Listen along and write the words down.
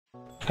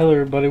Hello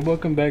everybody,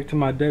 welcome back to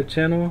my dead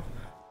channel.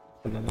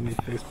 Hold on, let me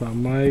fix my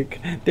mic.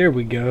 There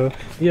we go.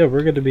 Yeah,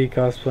 we're going to be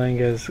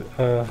cosplaying as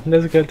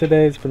Nezuko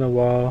today. It's been a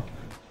while.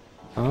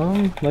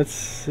 Let's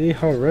see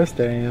how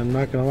rusty I am.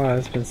 Not gonna lie,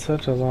 it's been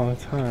such a long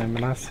time,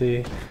 and I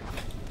see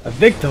a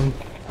victim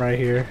right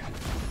here.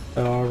 I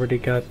already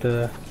got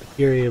the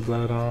period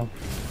blood on.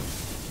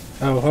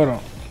 Oh, hold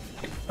on.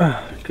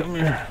 Come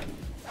here.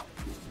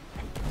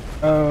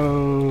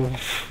 Oh,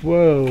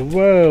 whoa,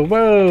 whoa,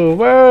 whoa,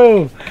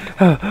 whoa!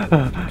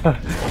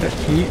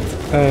 Heat.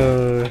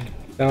 Oh,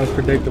 that was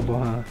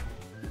predictable, huh?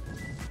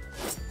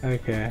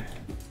 Okay.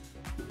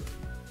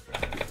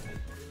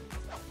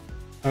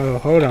 Oh,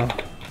 hold on.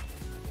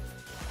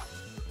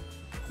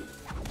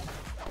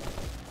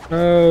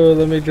 Oh,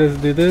 let me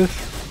just do this.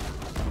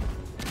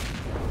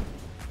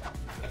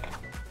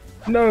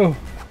 No.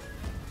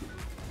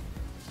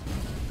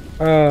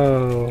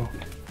 Oh.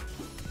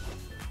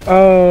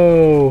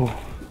 Oh.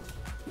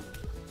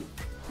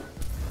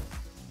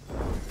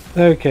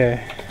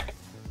 Okay.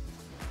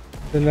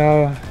 So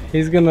now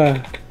he's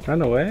gonna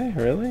run away?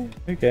 Really?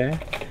 Okay.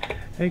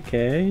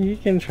 Okay, you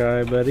can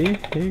try, buddy.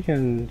 You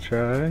can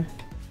try.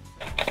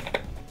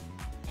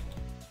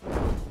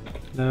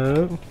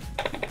 No.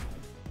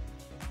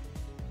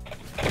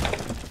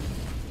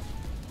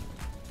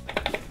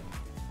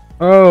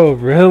 Oh,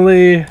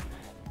 really?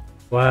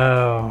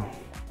 Wow.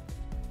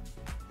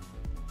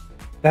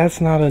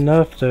 That's not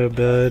enough though,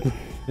 bud.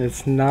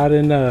 It's not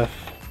enough.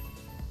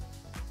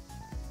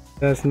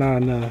 That's not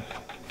enough.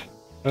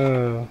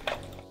 Oh.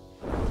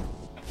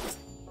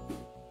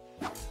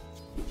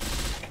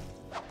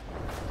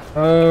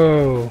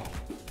 Oh.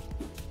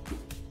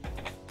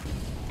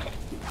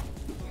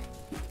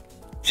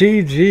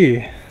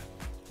 GG.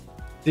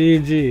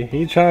 GG.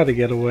 He tried to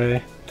get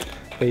away.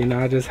 But you know,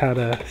 I just had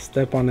to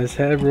step on his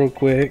head real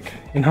quick.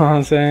 You know what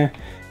I'm saying?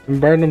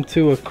 And burn him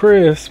to a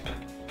crisp.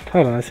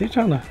 Hold on, is he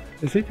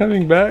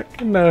coming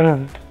back?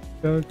 No.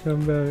 Don't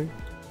come back.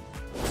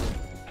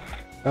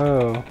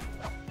 Oh.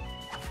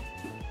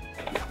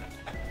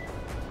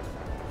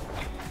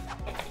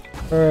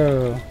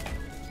 Oh.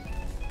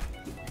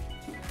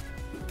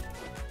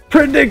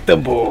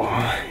 Predictable.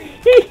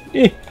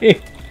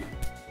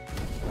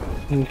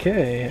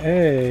 Okay,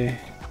 hey.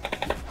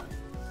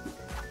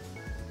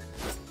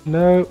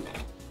 Nope.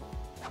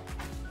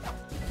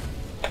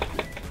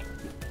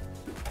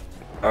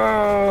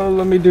 Oh,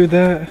 let me do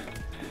that.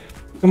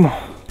 Come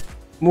on.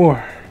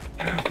 More.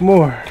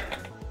 More.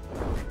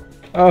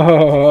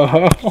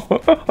 Oh.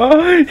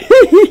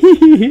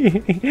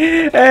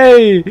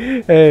 Hey.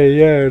 Hey,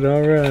 yo,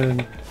 don't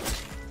run.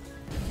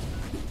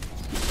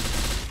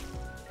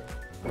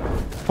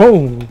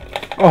 Boom.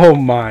 Oh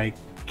my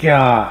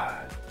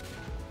god.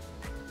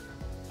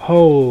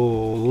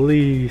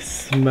 Holy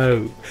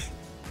smokes.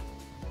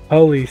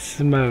 Holy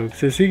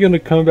smokes. Is he gonna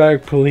come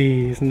back,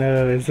 please?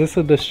 No. Is this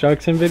a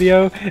destruction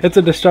video? It's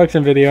a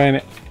destruction video, ain't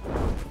it?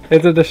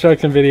 It's a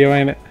destruction video,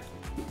 ain't it?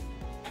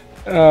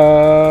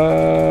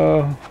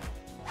 Oh.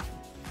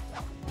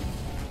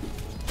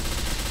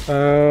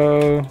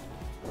 Oh.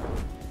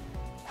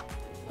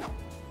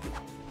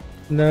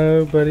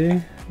 No,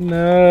 buddy.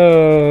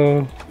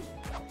 No.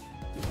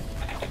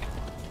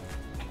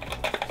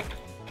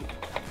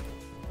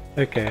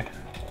 Okay.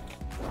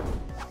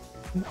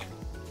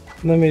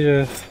 Let me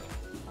just...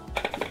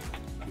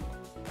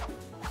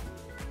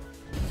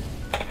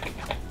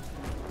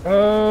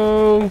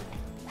 Oh.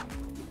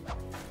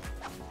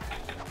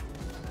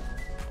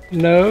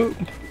 No.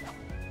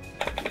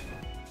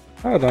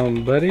 Hold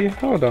on, buddy.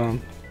 Hold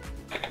on.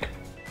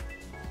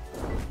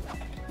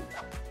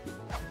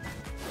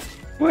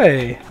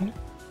 Wait.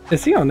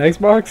 Is he on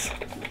Xbox?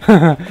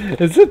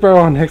 Is this bro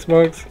on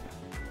Xbox?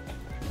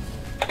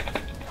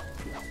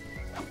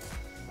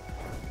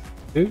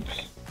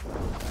 Oops.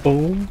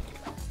 Boom.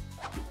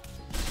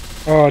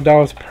 Oh, that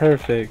was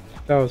perfect.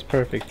 That was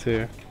perfect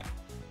too.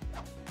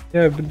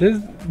 Yeah, but this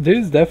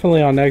dude's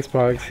definitely on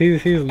Xbox.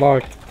 He's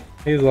locked.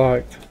 He's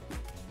locked.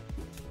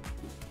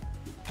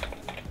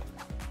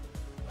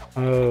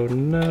 Oh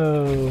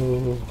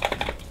no.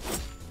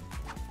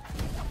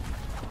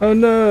 Oh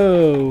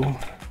no.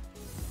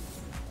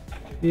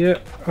 Yeah.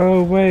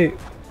 Oh wait.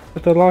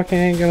 But the locking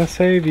ain't gonna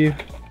save you.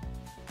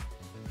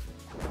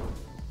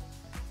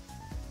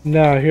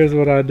 Now here's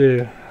what I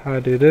do. I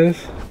do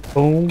this.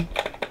 Boom.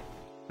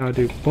 I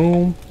do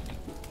boom.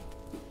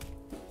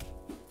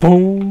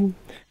 Boom.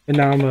 And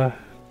now I'm gonna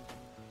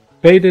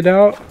bait it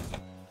out.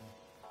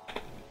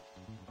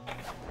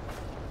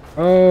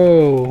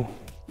 Oh.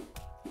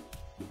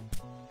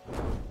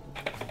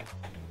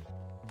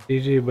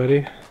 GG,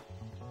 buddy.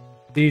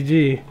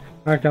 GG.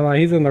 Not gonna lie,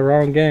 he's in the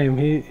wrong game.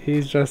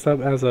 He's dressed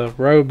up as a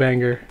road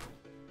banger.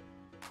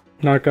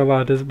 Not gonna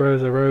lie, this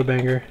bro's a road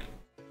banger.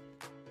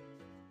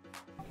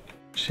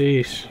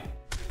 Sheesh.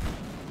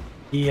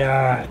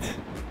 Yeah.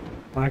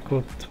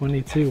 Michael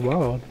 22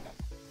 wild.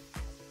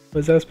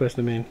 What's that supposed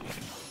to mean?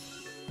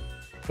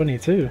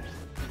 22?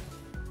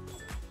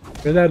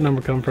 Where'd that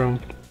number come from?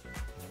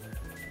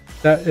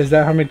 Is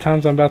that how many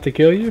times I'm about to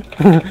kill you?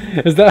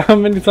 Is that how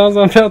many times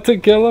I'm about to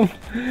kill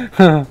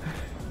him?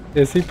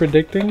 Is he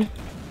predicting?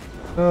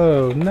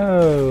 Oh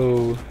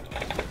no.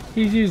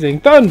 He's using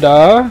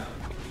thunder.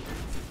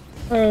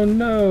 Oh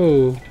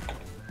no.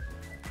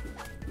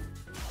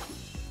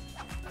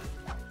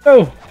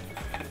 Oh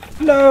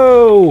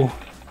no.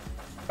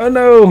 Oh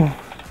no.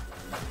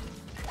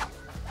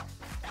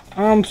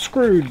 I'm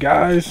screwed,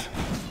 guys.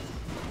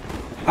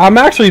 I'm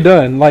actually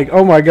done. Like,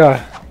 oh my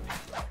god.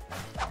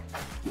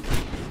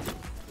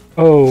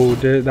 Oh,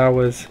 dude, that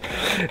was...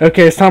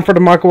 Okay, it's time for the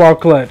Makawa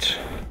clutch.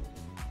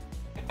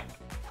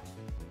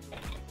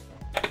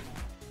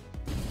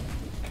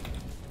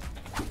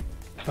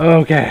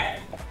 Okay.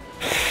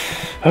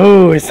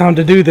 Oh, it's time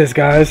to do this,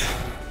 guys.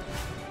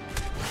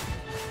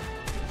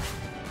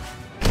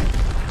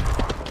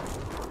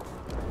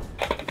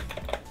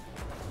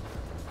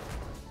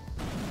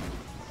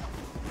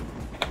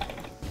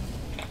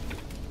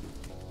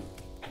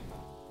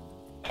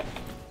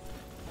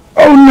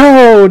 Oh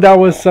no! That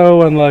was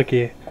so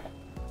unlucky.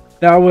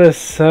 That was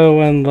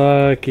so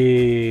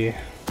unlucky.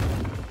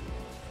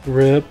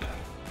 RIP.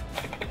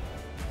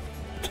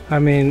 I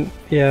mean,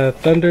 yeah,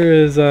 Thunder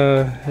is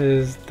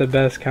the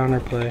best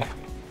counterplay.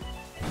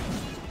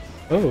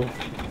 Oh.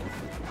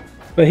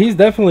 But he's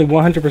definitely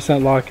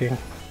 100% locking.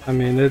 I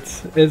mean,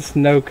 it's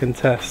no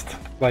contest.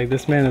 Like,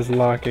 this man is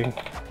locking.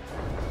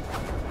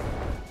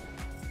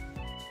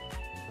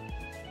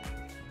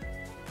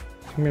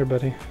 Come here,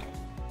 buddy.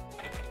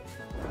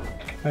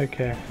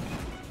 Okay.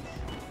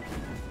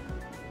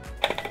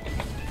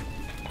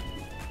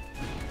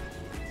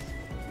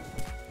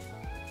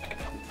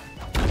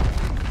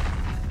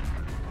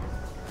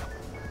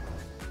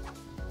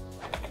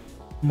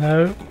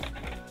 No.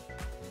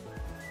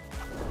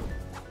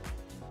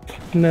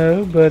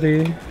 No,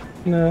 buddy.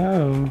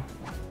 No.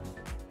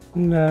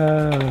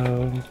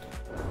 No.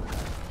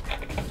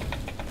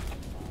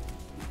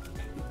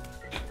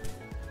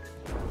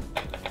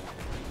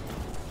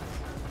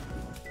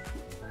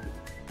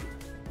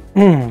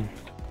 Hmm.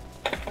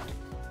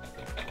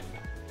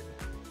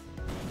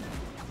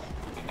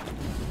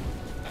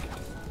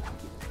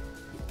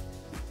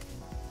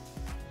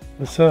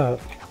 What's up?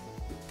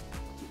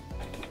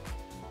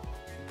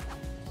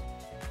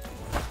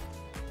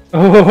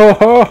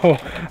 Oh,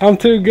 I'm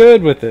too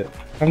good with it.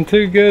 I'm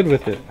too good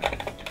with it.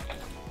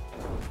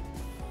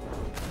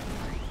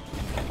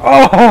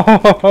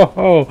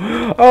 Oh,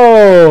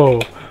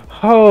 oh,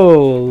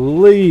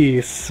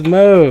 holy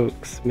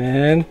smokes,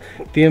 man.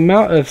 The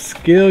amount of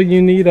skill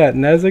you need at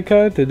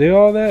Nezuko to do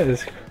all that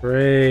is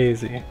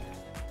crazy.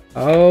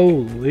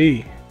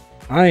 Holy.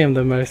 I am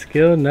the most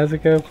skilled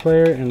Nezuko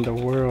player in the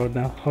world.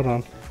 Now, hold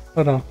on.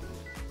 Hold on.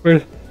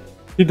 Where?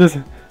 He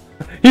doesn't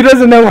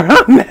know where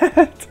I'm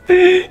at.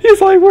 He's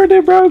like, where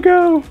did bro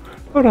go?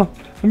 Hold on.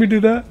 Let me do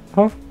that.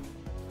 Huh?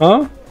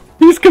 Huh?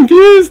 He's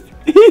confused.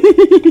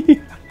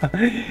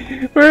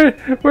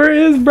 Where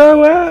is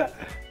bro at?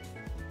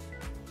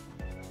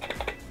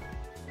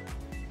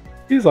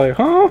 He's like,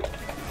 huh?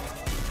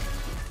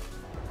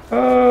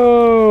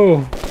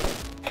 Oh.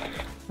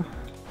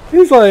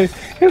 He's like,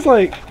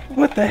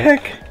 what the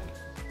heck?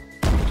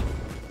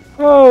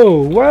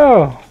 Oh,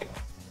 wow.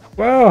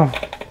 Wow.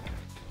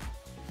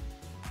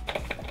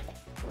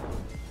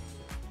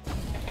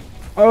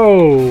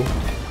 Oh.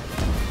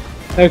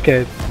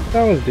 Okay,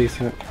 that was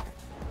decent.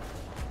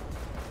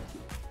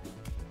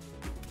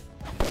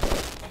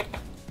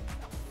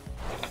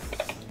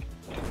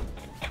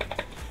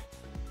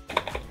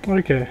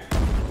 Okay.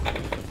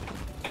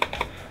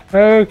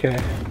 Okay.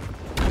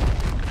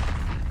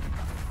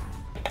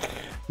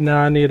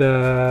 Now I need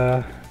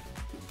a...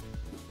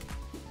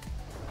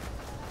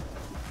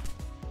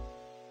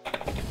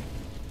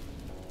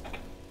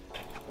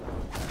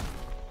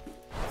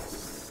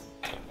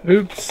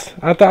 Oops.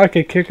 I thought I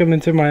could kick him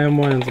into my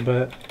M1s,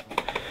 but...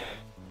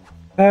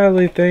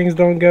 sadly things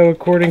don't go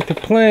according to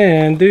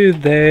plan, do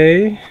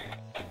they?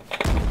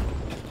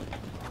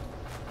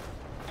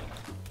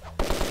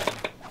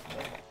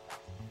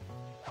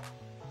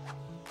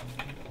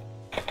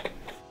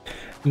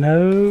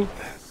 Nope.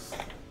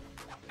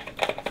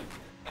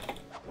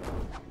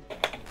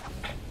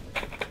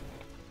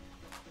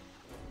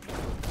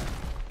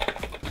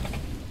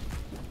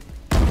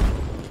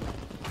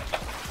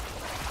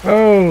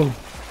 Oh.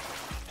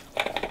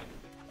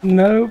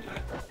 Nope.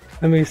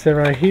 Let me sit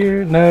right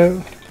here.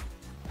 No.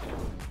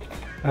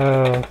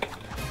 Oh.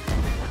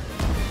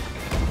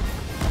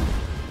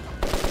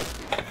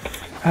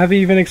 I haven't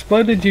even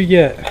exploded you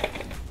yet.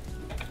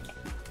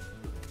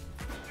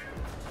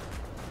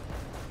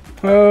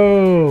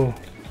 Oh.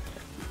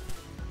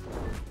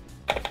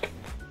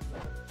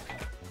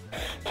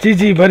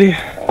 GG, buddy.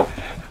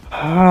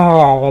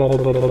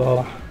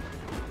 Oh.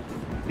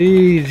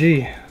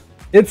 GG.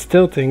 It's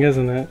tilting,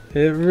 isn't it?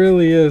 It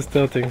really is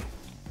tilting.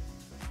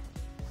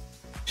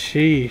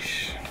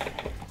 Sheesh.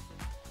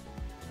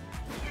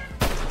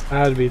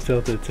 I'd be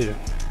tilted too.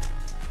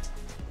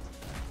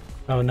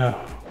 Oh no.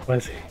 What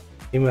is he?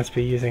 He must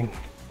be using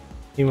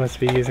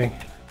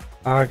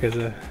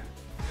Akaza.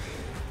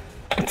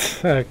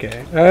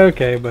 Okay.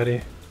 Okay,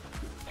 buddy.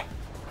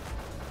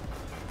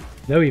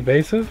 No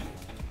evasive?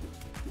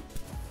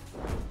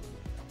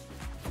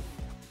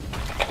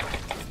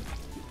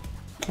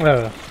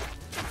 Oh.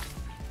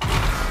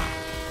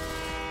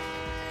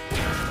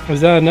 Was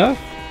that enough?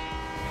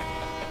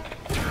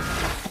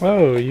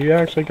 Oh, you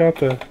actually got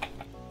the...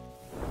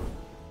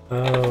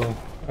 Oh.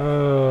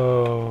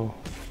 Oh.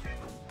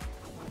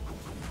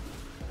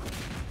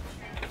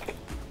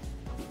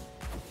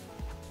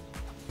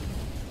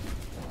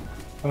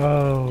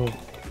 Oh.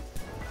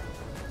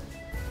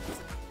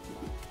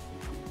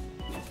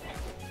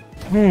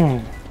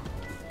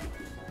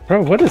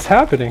 Bro, what is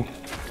happening?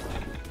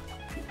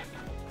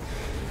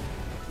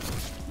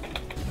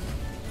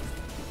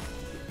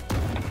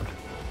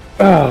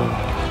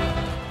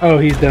 Oh. Oh,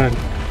 he's done.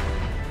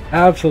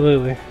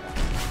 Absolutely.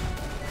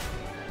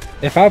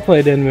 If I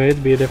played Enmu,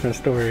 it'd be a different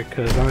story,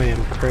 because I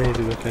am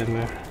crazy with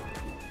Enmu.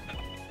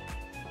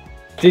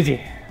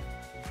 GG.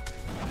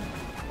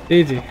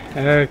 GG.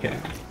 Okay.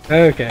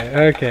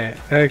 Okay, okay,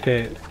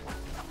 okay.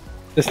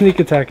 The sneak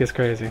attack is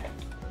crazy.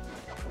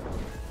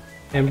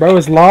 And bro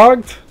is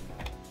logged?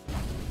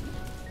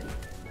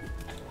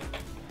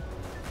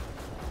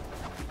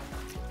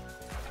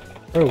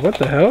 Bro, what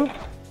the hell?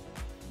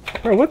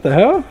 Bro, what the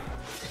hell?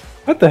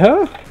 What the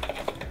hell?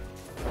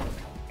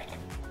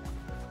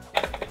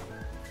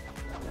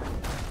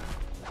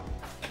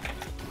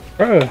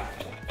 Bro.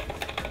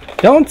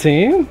 Don't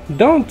team.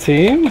 Don't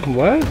team.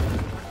 What?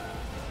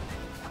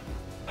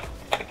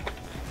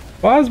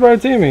 Why is bro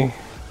teaming?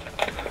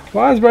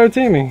 Why is bro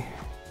teaming?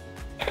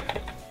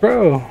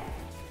 Bro.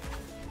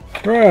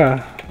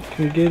 Bruh.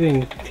 I'm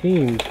getting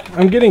teamed.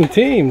 I'm getting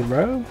teamed,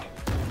 bro.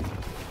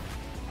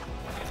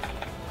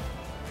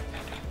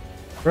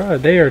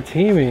 Bruh, they are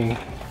teaming.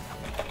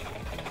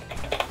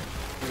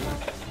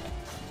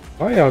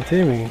 Why y'all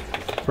teaming?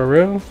 For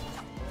real?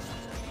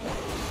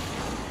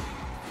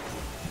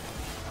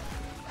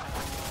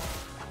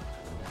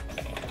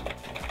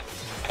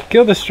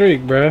 Kill the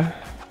streak, bruh.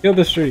 Kill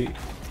the streak.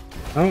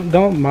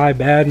 Don't my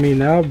bad me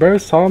now. Bro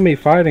saw me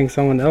fighting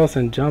someone else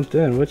and jumped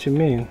in. What you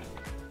mean?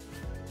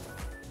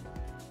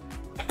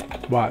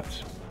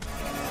 Watch.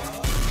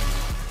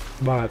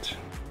 Watch.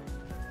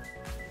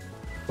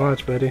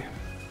 Watch, buddy.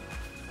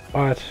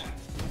 Watch.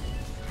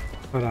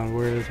 Hold on,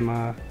 where is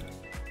my... I'm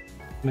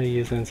gonna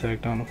use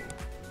insect on him.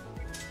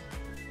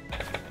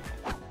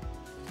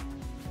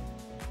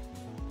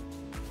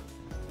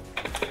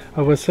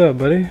 Oh, what's up,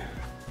 buddy?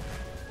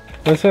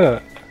 What's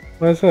up?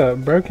 What's up?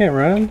 Bro can't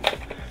run?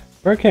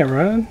 Bro can't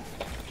run?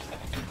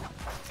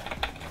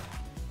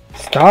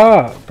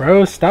 Stop,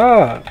 bro,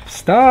 stop.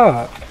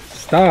 Stop.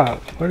 Stop.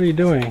 What are you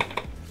doing?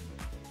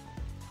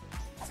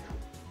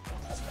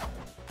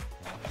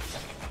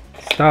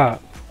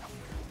 Stop.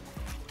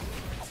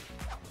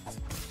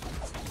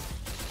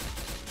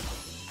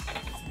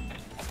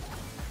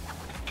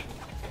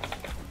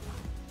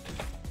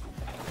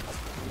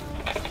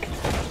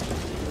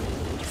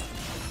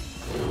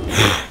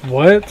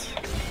 What?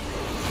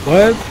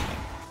 What?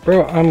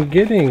 Bro, I'm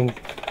getting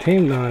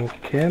teamed on.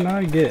 Can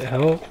I get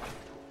help?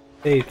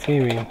 Hey,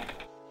 teaming.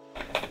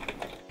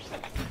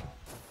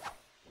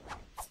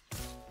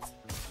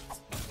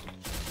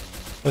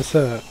 What's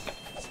up?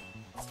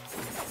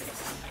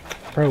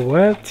 Bro,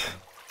 what?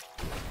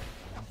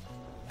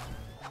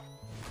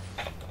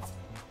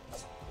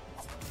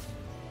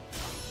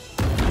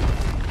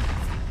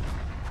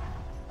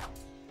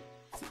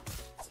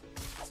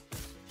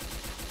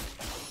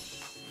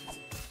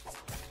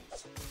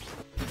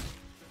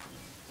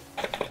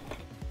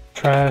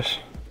 Trash.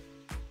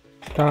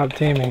 Stop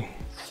teaming.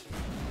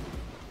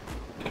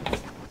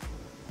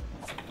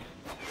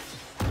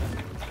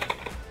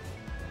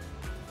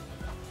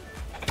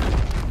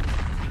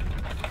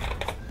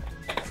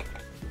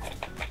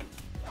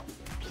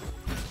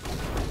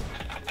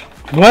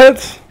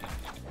 What?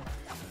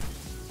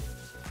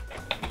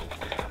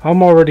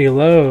 I'm already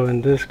low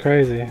and this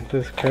crazy.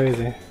 This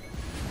crazy.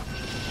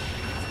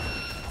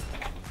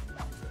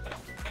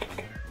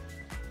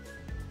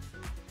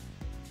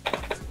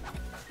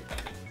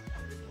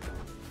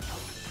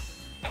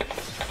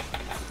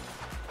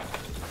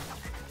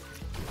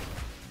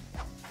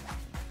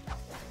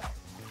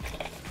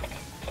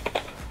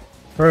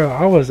 Bro,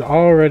 I was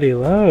already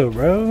low,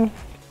 bro.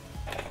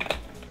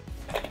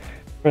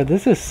 Bro,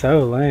 this is so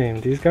lame.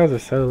 These guys are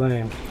so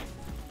lame.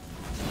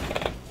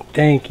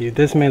 Thank you.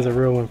 This man's a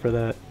real one for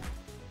that.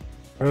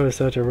 Bro is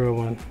such a real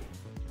one.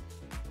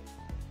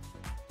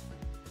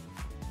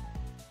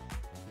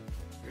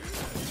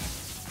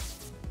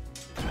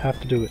 I have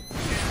to do it.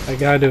 I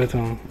gotta do it to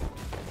him.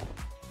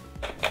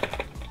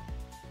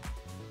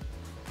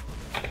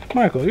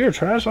 Michael, you're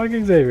trash like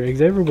Xavier.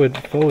 Xavier would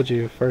fold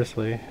you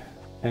firstly.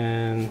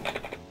 And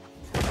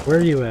where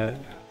are you at?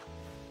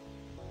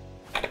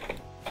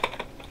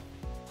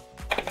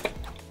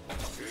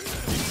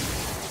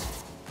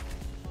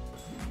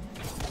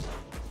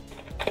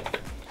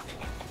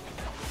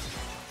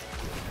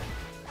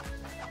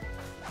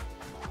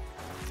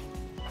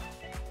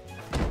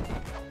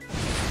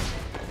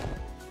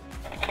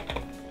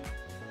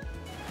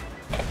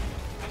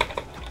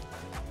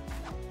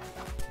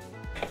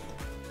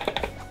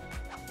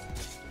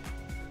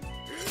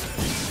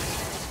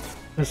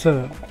 What's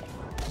up?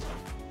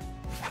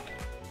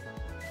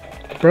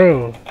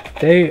 Bro,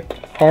 they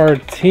are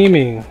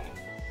teaming.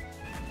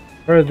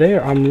 Bro,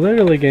 I'm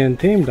literally getting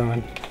teamed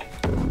on.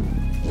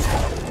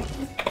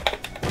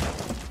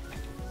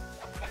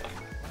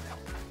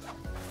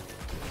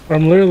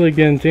 I'm literally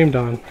getting teamed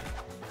on.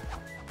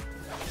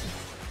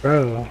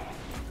 Bro,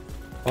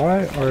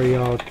 why are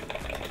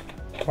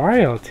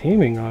y'all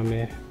teaming on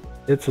me?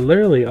 It's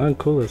literally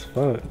uncool as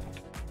fuck.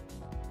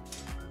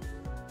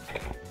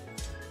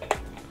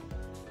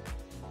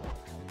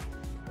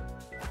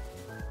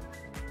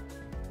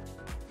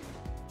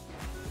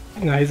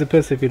 Nah, he's a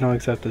pussy if you don't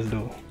accept this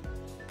duel.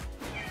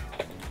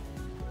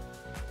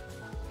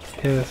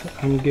 Yes,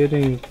 I'm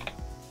getting.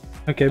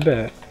 Okay,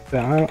 bet.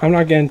 I'm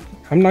not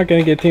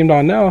gonna get teamed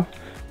on now.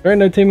 There ain't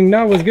no teaming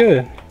now. Was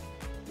good.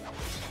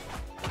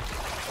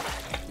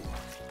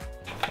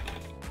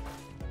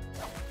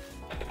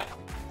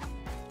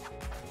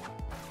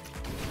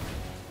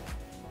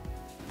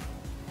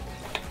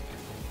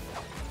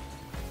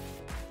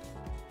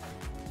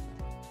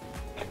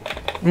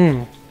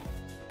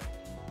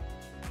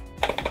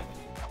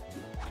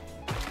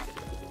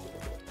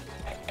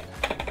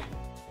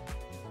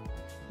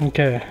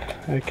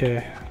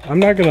 Okay. I'm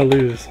not gonna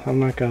lose.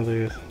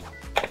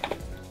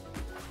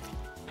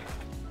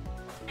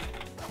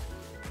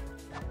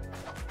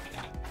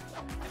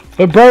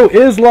 But bro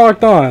is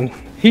locked on.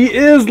 He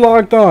is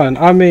locked on.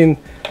 I mean,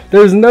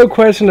 there's no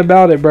question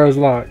about it, bro's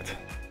locked.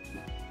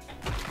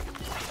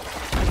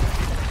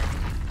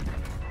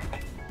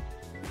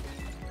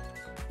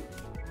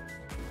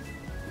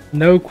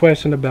 No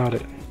question about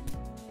it.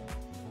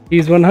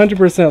 He's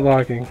 100%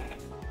 locking.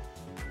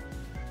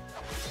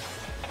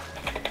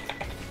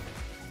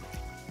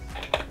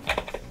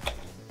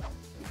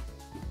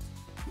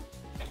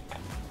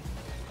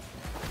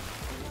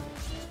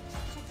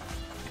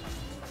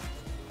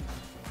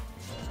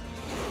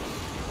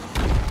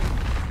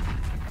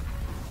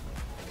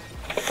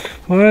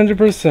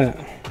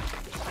 %.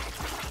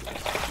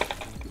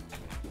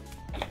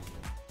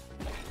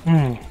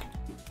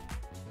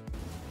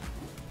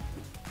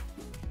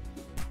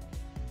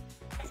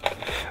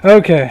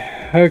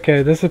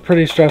 Okay, this is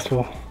pretty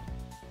stressful.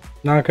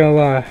 Not gonna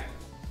lie.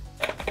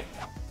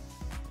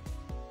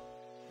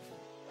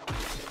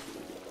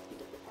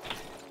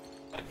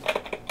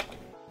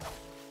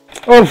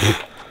 Oh,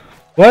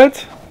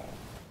 what?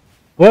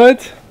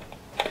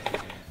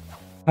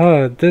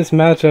 Oh, this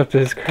matchup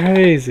is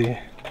crazy.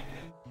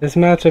 This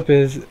matchup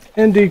is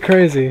indeed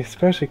crazy,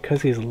 especially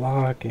because he's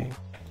locking.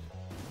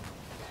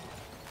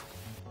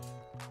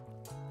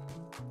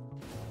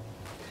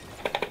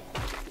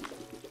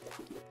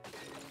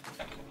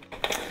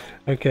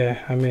 Okay,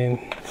 I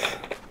mean,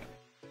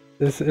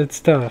 it's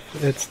tough.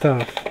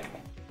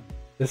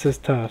 This is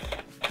tough.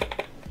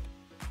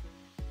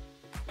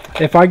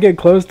 If I get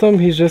close to him,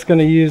 he's just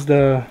gonna use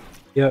that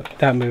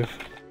move.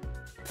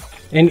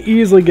 And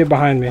easily get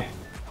behind me.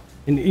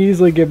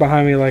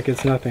 Like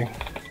it's nothing.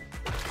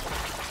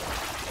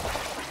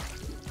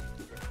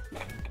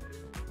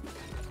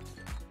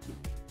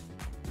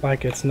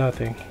 Like it's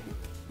nothing.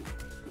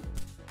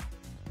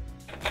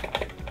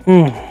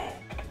 Whew.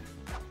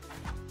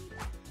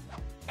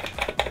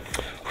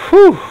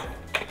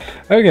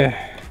 Okay.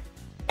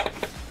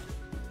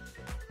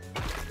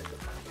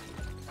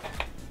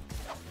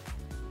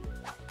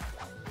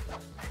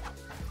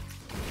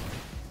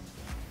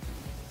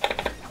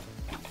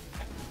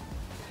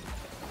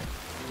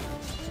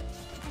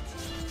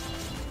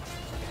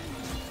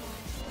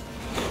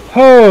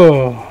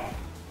 Oh.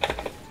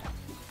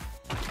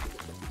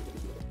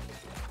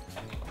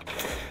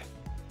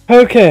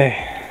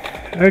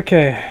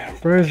 Okay.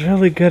 Bro's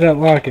really good at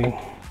locking.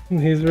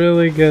 He's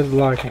really good at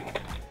locking.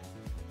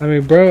 I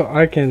mean, bro,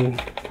 I can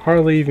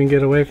hardly even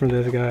get away from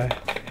this guy.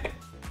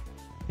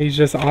 He's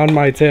just on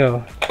my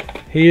tail.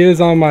 He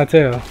is on my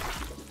tail.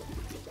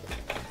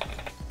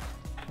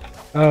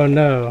 Oh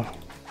no.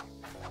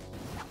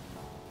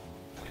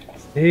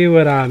 See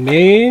what I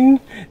mean?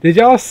 Did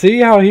y'all see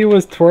how he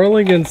was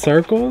twirling in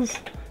circles?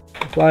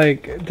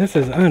 Like, this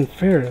is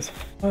unfair as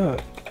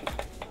fuck.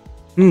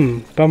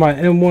 But my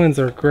M1s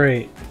are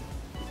great.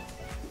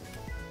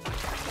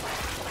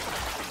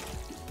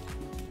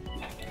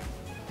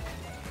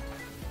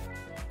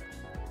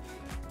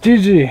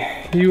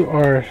 GG, you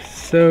are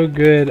so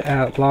good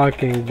at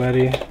locking,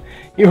 buddy.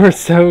 You are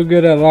so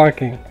good at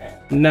locking.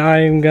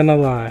 Not even gonna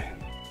lie.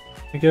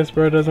 I guess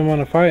bro doesn't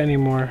want to fight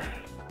anymore.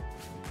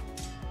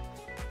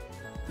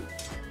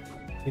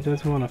 He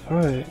doesn't want to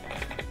fight.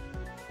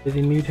 Did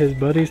he need his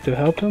buddies to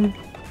help him?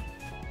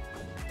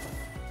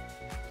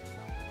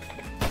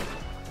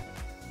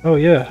 Oh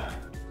yeah.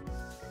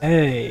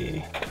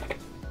 Hey.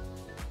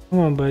 Come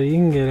on, buddy. You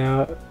can get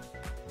out.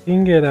 You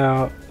can get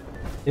out.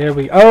 There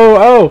we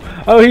go.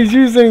 Oh, he's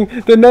using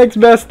the next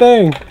best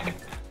thing.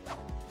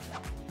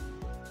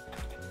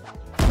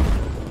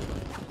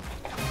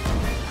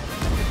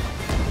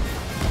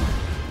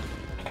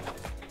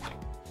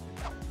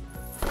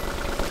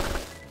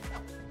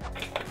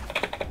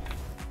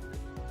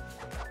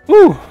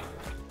 Woo.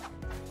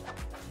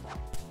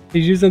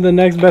 He's using the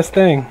next best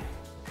thing.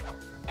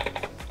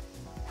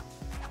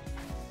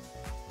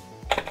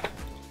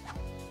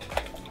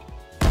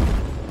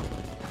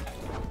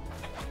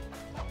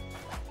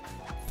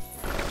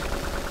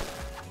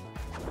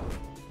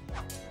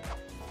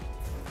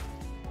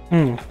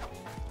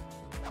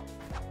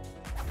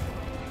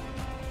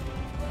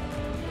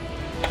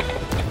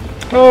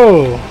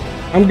 Oh,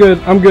 I'm good.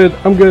 I'm good.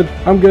 I'm good.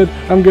 I'm good.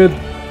 I'm good.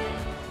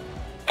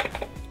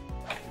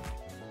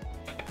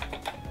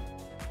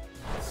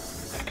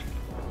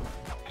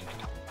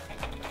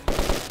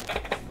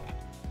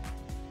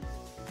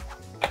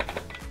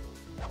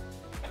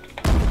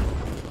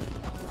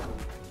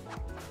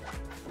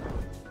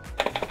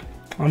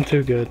 I'm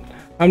too good.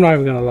 I'm not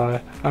even gonna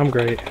lie. I'm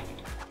great.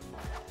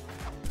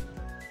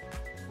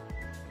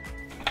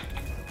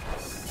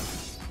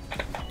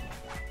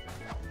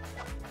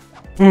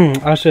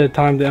 I should have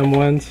timed the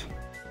M1s.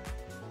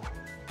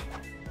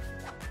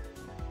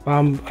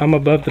 I'm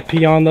above the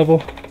peon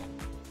level.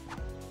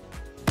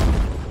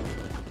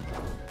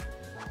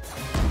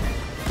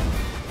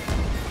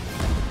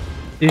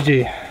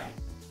 GG.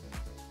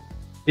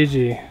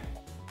 GG.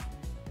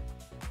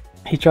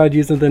 He tried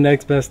using the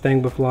next best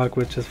thing with lock,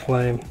 which is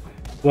flame.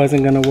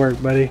 Wasn't gonna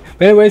work, buddy.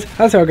 But anyways,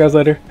 I'll see you guys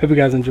later. Hope you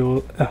guys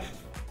enjoyed.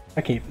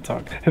 I can't even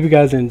talk. Hope you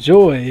guys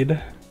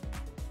enjoyed.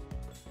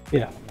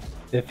 Yeah.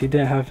 If he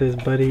didn't have his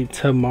buddy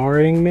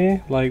Tamaring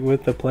me, like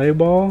with the play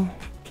ball,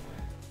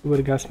 he would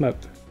have got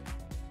smoked.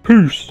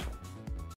 Peace.